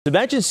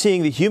Imagine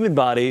seeing the human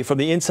body from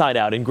the inside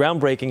out in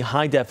groundbreaking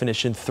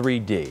high-definition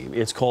 3D.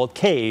 It's called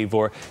CAVE,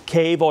 or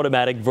Cave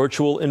Automatic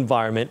Virtual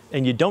Environment,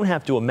 and you don't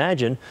have to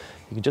imagine,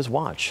 you can just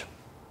watch.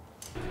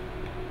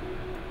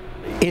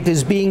 It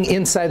is being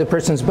inside a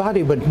person's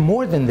body, but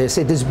more than this,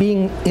 it is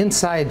being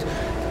inside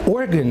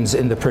organs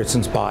in the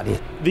person's body.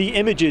 The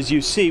images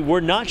you see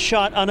were not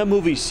shot on a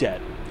movie set.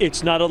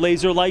 It's not a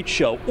laser light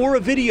show or a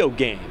video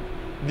game.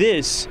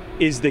 This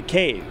is the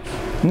CAVE.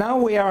 Now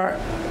we are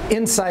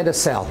inside a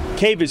cell.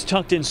 CAVE is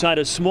tucked inside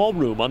a small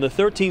room on the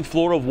 13th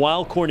floor of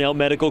Weill Cornell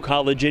Medical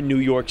College in New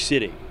York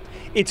City.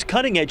 It's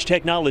cutting-edge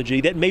technology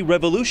that may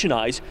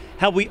revolutionize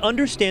how we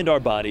understand our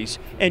bodies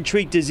and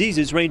treat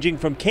diseases ranging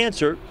from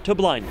cancer to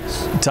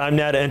blindness. Time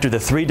now to enter the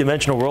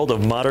three-dimensional world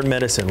of modern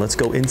medicine. Let's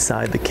go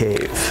inside the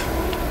CAVE.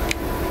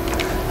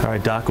 All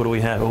right, Doc, what do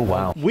we have? Oh,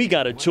 wow. We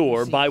got a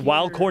tour by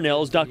Weill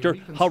Cornell's Dr.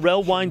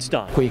 Harel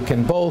Weinstein. We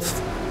can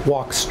both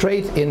walk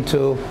straight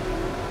into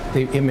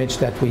the image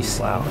that we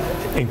see. Wow,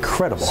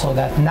 incredible. So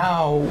that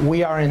now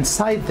we are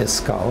inside this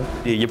skull.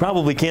 You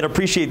probably can't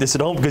appreciate this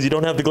at home because you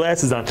don't have the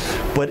glasses on,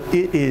 but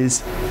it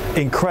is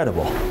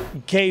incredible.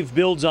 CAVE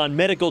builds on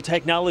medical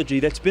technology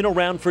that's been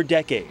around for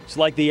decades,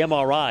 like the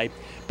MRI,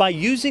 by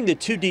using the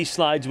 2D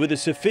slides with a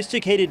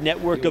sophisticated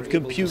network of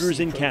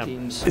computers and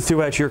cameras.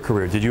 Throughout your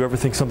career, did you ever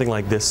think something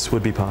like this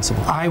would be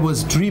possible? I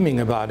was dreaming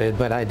about it,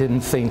 but I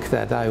didn't think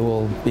that I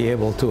will be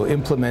able to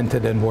implement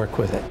it and work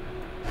with it.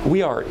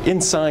 We are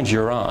inside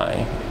your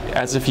eye,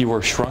 as if you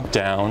were shrunk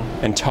down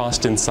and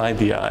tossed inside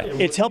the eye.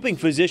 It's helping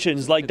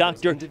physicians like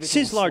Dr.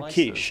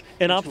 Kish,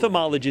 an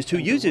ophthalmologist who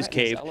uses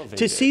CAVE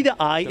to see the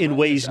eye in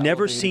ways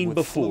never seen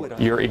before.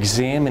 You're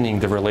examining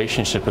the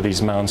relationship of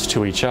these mounts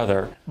to each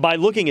other. By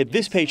looking at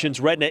this patient's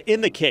retina in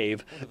the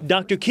CAVE,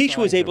 Dr. Kish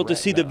was able to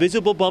see the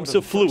visible bumps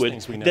of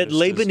fluid that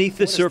lay beneath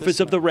the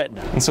surface of the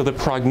retina. And so the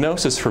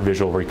prognosis for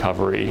visual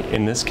recovery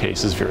in this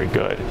case is very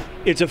good.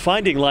 It's a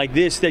finding like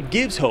this that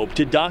gives hope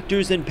to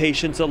doctors and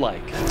patients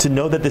alike. To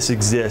know that this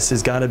exists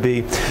has got to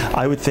be,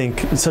 I would think,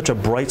 such a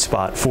bright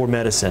spot for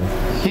medicine.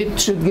 It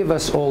should give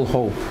us all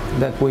hope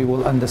that we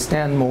will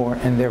understand more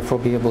and therefore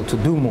be able to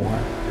do more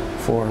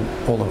for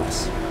all of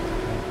us.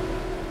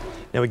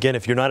 Now again,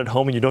 if you're not at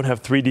home and you don't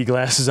have 3D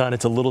glasses on,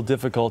 it's a little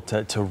difficult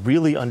to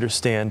really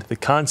understand the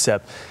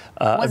concept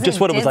of just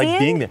what it was like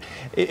being there.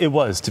 It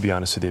was, to be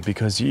honest with you,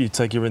 because it's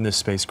like you're in this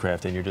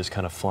spacecraft and you're just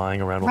kind of flying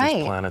around all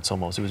these planets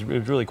almost. It was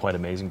really quite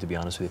amazing, to be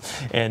honest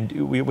with you. And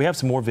we have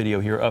some more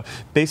video here.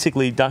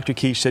 Basically, Dr.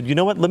 Kish said, you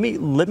know what, let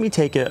me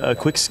take a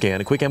quick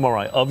scan, a quick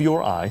MRI of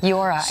your eye.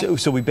 Your eye.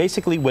 So we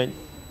basically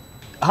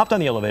hopped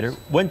on the elevator,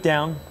 went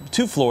down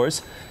 2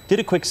 floors, did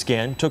a quick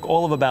scan, took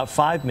all of about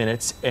 5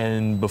 minutes,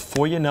 and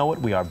before you know it,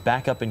 we are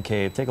back up in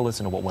CAVE. Take a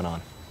listen to what went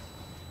on.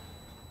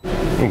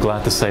 I'm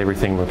glad to say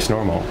everything looks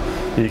normal.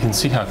 You can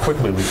see how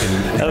quickly we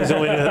can... That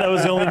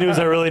was the only news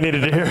I really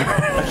needed to hear.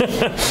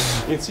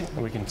 You can see,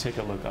 we can take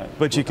a look at it.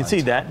 But you can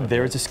see that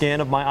there's a scan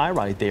of my eye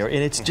right there, and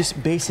it's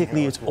just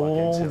basically, it's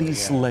all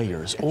these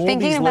layers, all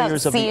these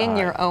layers of the eye. Thinking about seeing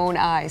your own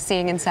eye,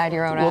 seeing inside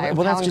your own eye,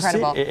 well, how that's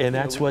incredible. just it, and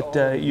that's what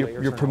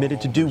you're permitted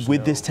to do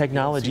with this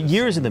technology.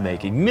 Years in the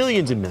making,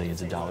 millions and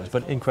millions of dollars,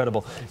 but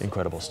incredible,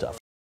 incredible stuff.